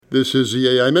This is the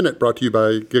AI Minute brought to you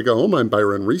by GigaOM. I'm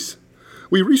Byron Reese.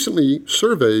 We recently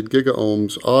surveyed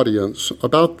GigaOM's audience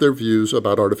about their views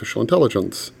about artificial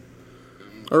intelligence.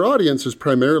 Our audience is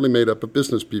primarily made up of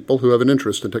business people who have an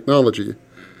interest in technology,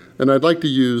 and I'd like to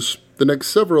use the next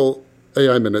several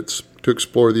AI Minutes to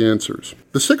explore the answers.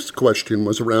 The sixth question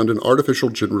was around an artificial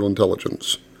general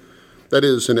intelligence. That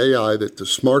is, an AI that's as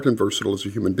smart and versatile as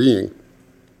a human being.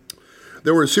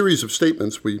 There were a series of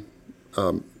statements we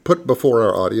put before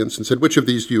our audience and said, which of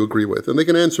these do you agree with? And they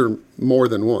can answer more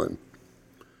than one.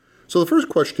 So the first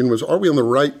question was, are we on the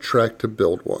right track to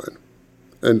build one?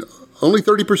 And only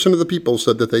 30% of the people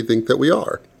said that they think that we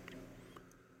are.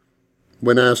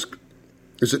 When asked,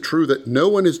 is it true that no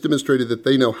one has demonstrated that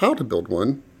they know how to build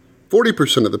one?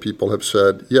 40% of the people have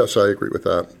said, yes, I agree with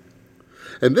that.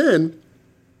 And then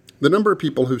the number of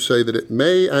people who say that it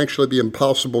may actually be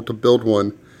impossible to build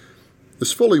one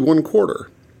is fully 1/4.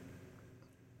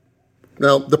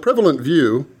 Now, the prevalent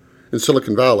view in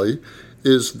Silicon Valley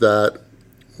is that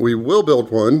we will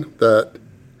build one, that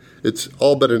it's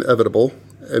all but inevitable,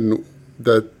 and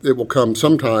that it will come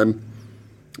sometime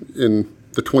in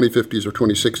the 2050s or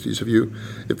 2060s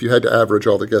if you had to average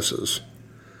all the guesses.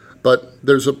 But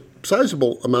there's a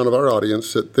sizable amount of our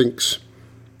audience that thinks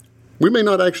we may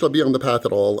not actually be on the path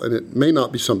at all, and it may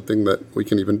not be something that we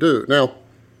can even do. Now,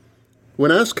 when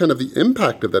asked kind of the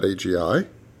impact of that AGI,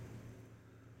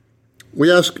 we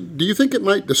ask, do you think it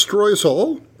might destroy us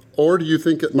all, or do you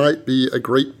think it might be a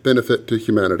great benefit to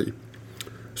humanity?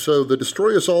 So the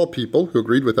destroy us all people who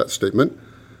agreed with that statement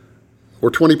were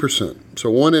 20%.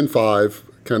 So 1 in 5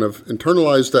 kind of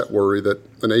internalized that worry that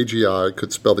an AGI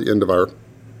could spell the end of our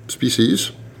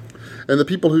species. And the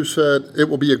people who said it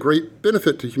will be a great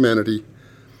benefit to humanity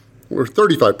were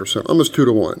 35%, almost 2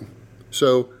 to 1.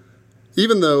 So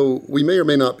even though we may or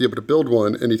may not be able to build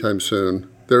one anytime soon,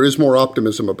 there is more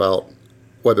optimism about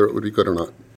whether it would be good or not.